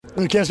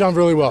And the camp's gone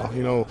really well.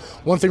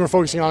 One thing we're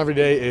focusing on every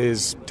day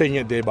is taking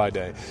it day by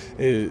day.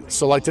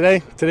 So like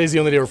today's the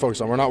only day we're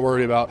focused on. We're not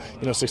worried about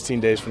 16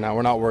 days from now.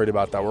 We're not worried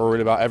about that. We're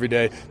worried about every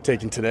day,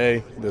 taking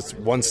today, this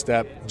one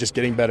step, just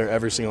getting better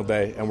every single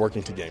day and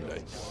working to game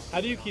day.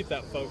 How do you keep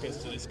that focus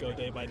to just go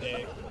day by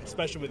day,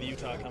 especially with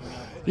Utah coming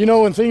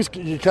up? When things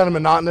get kind of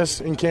monotonous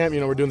in camp,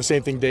 we're doing the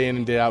same thing day in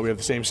and day out. We have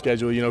the same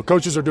schedule.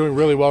 Coaches are doing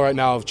really well right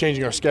now of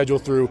changing our schedule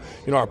through,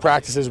 our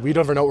practices. We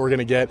never know what we're going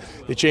to get.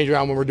 They change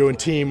around when we're doing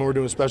team, when we're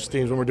doing special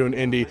teams, when we're doing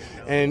Indy,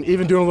 and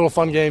even doing little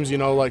fun games,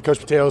 like Coach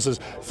Mateos is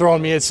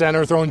throwing me at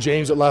center, throwing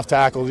James at left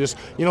tackle, just,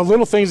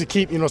 little things that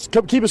keep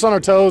us on our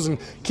toes and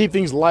keep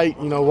things light,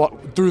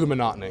 through the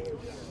monotony.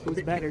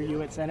 Who's better,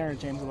 you at center or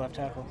James at left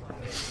tackle?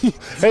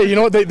 Hey, you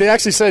know what? They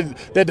actually said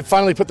they had to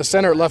finally put the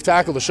center at left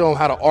tackle to show him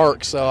how to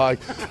arc. So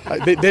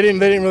they didn't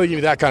really give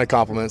me that kind of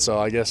compliment. So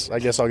I guess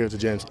I'll give it to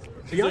James.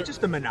 Beyond just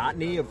the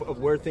monotony of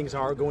where things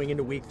are going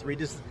into week 3,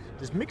 does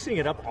mixing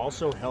it up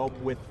also help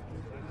with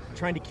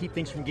trying to keep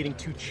things from getting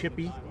too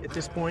chippy at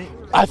this point?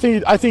 I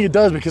think it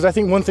does, because I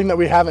think one thing that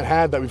we haven't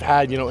had that we've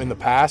had in the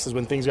past is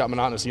when things got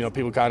monotonous,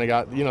 people kind of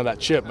got that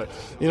chip, but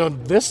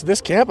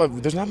this camp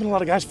there's not been a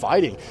lot of guys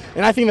fighting,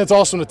 and I think that's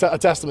also a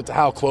testament to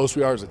how close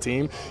we are as a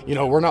team.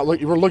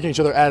 We're looking at each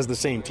other as the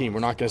same team.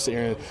 We're not going to sit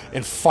here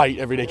and fight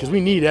every day, because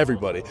we need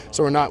everybody,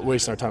 so we're not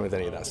wasting our time with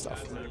any of that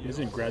stuff. You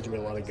didn't graduate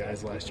a lot of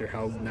guys last year.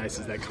 How nice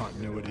is that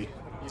continuity?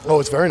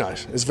 Oh, it's very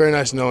nice. It's very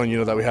nice knowing,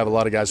 that we have a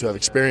lot of guys who have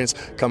experience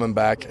coming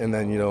back, and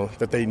then,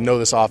 that they know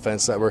this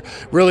offense,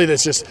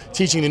 that's just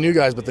teaching the new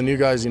guys, but the new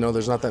guys,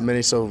 there's not that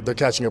many, so they're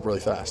catching up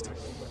really fast.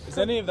 Is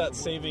any of that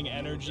saving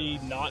energy,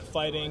 not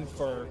fighting,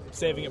 for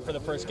saving it for the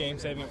first game,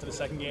 saving it for the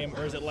second game,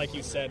 or is it like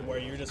you said, where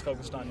you're just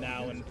focused on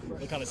now and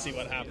we'll kind of see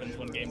what happens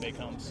when game day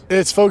comes?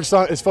 It's focused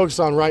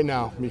on right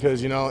now,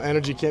 because,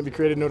 energy can't be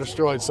created nor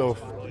destroyed, so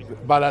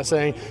by that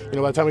saying,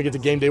 by the time we get to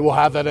game day, we'll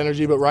have that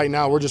energy, but right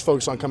now we're just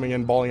focused on coming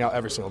in, balling out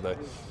every single day.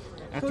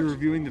 After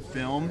reviewing the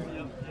film,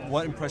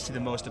 what impressed you the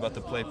most about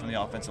the play from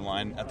the offensive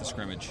line at the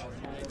scrimmage?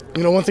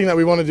 One thing that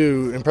we want to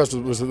do impress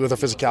was with our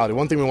physicality.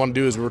 One thing we want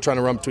to do is we were trying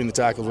to run between the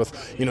tackles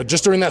with,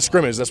 just during that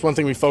scrimmage. That's one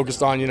thing we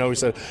focused on. We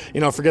said,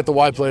 forget the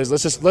wide plays.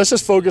 Let's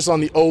just focus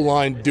on the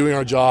O-line doing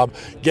our job,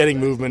 getting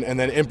movement, and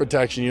then in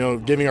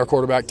protection, giving our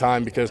quarterback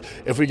time, because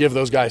if we give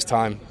those guys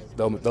time,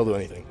 they'll do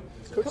anything.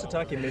 Coach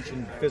Satake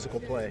mentioned physical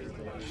play.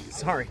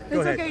 Sorry, go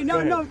ahead. It's okay.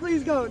 No,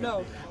 please go.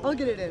 No, I'll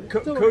get it in.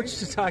 Coach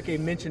Satake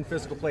mentioned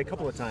physical play a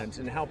couple of times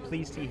and how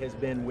pleased he has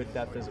been with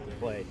that physical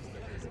play.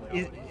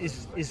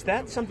 Is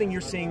that something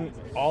you're seeing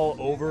all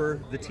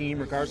over the team,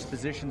 regardless of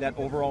position, that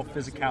overall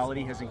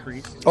physicality has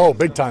increased? Oh,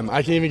 big time.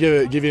 I can even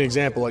give you an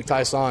example. Like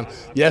Tyson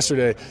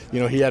yesterday,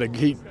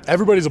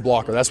 everybody's a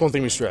blocker. That's one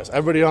thing we stress.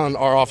 Everybody on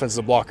our offense is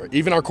a blocker.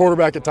 Even our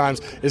quarterback at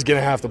times is going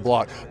to have to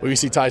block. But we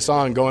see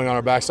Tyson going on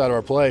our backside of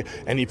our play,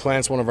 and he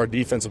plants one of our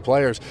defensive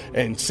players.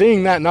 And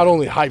seeing that not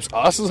only hypes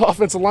us as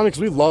offensive linemen,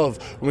 because we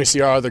love when we see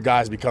our other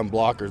guys become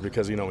blockers,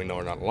 because we know we're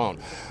not alone.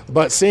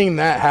 But seeing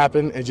that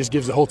happen, it just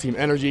gives the whole team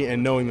energy,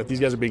 and knowing that these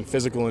guys are being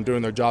physical and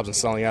doing their jobs and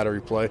selling out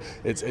every play,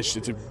 it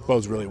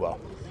bodes really well.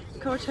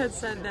 Coach had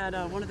said that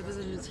one of the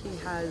positions he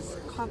has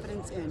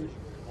confidence in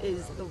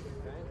is the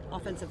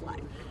offensive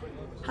line.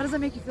 How does that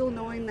make you feel,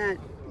 knowing that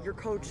your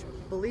coach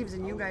believes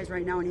in you guys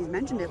right now, and he's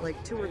mentioned it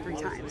like 2 or 3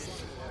 times?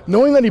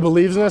 Knowing that he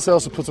believes in us, it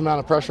also puts a amount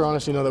of pressure on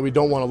us, that we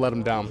don't want to let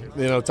him down.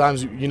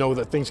 Times,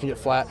 that things can get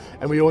flat,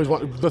 and we always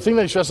want – the thing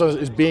that he stresses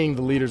us is being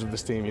the leaders of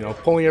this team,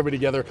 pulling everybody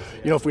together.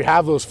 If we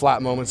have those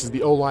flat moments, is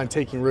the O-line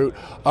taking root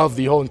of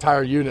the whole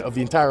entire unit, of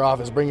the entire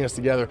offense, bringing us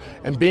together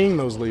and being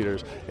those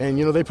leaders. And,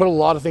 they put a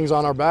lot of things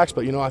on our backs,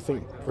 but, I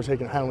think we're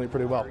handling it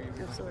pretty well.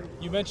 Absolutely.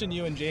 You mentioned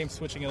you and James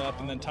switching it up,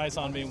 and then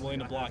Tyson being willing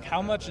to block.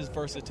 How much does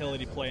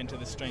versatility play into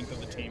the strength of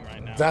the team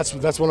right now?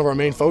 That's one of our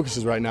main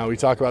focuses right now. We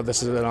talk about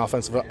this as an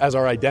offensive, as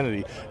our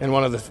identity, and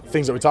one of the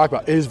things that we talk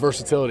about is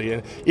versatility.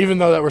 And even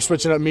though that we're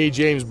switching up me,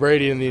 James,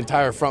 Brady, and the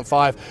entire front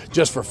 5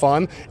 just for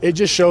fun, it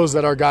just shows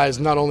that our guys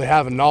not only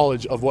have a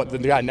knowledge of what the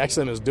guy next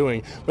to them is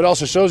doing, but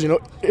also shows,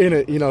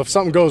 if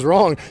something goes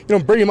wrong,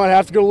 Brady might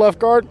have to go to left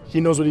guard. He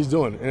knows what he's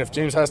doing, and if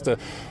James has to,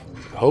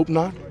 hope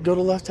not go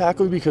to left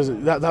tackle, because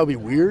that would be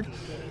weird.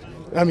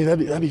 I mean,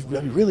 that'd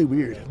be really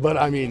weird. But,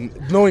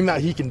 knowing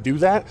that he can do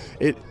that,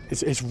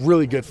 it's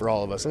really good for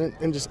all of us, and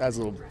it just adds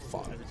a little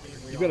fun.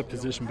 You've got a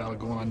position battle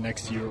going on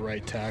next to you at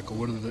right tackle.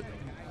 What do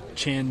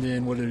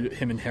what did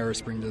him and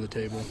Harris bring to the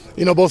table?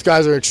 Both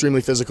guys are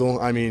extremely physical.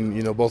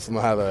 Both of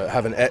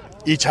them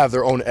each have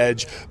their own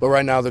edge. But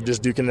right now they're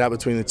just duking it out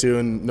between the two,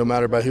 and no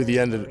matter by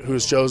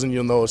who's chosen,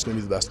 you'll know it's going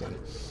to be the best one.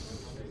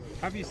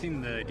 How have you seen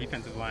the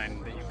defensive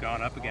line that you've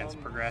gone up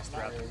against progress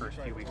throughout the first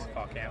few weeks of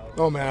fall camp?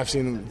 Oh, man, I've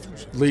seen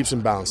leaps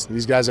and bounds.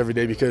 These guys every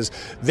day, because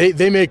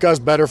they make us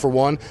better, for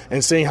one,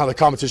 and seeing how the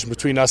competition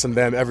between us and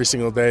them every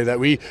single day, that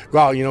we go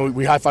out,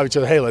 we high-five each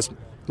other, hey, let's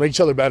make each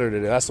other better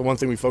today. That's the one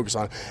thing we focus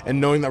on. And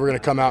knowing that we're going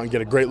to come out and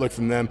get a great look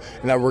from them,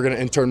 and that we're going to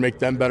in turn make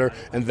them better,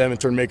 and them in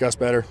turn make us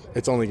better,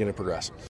 it's only going to progress.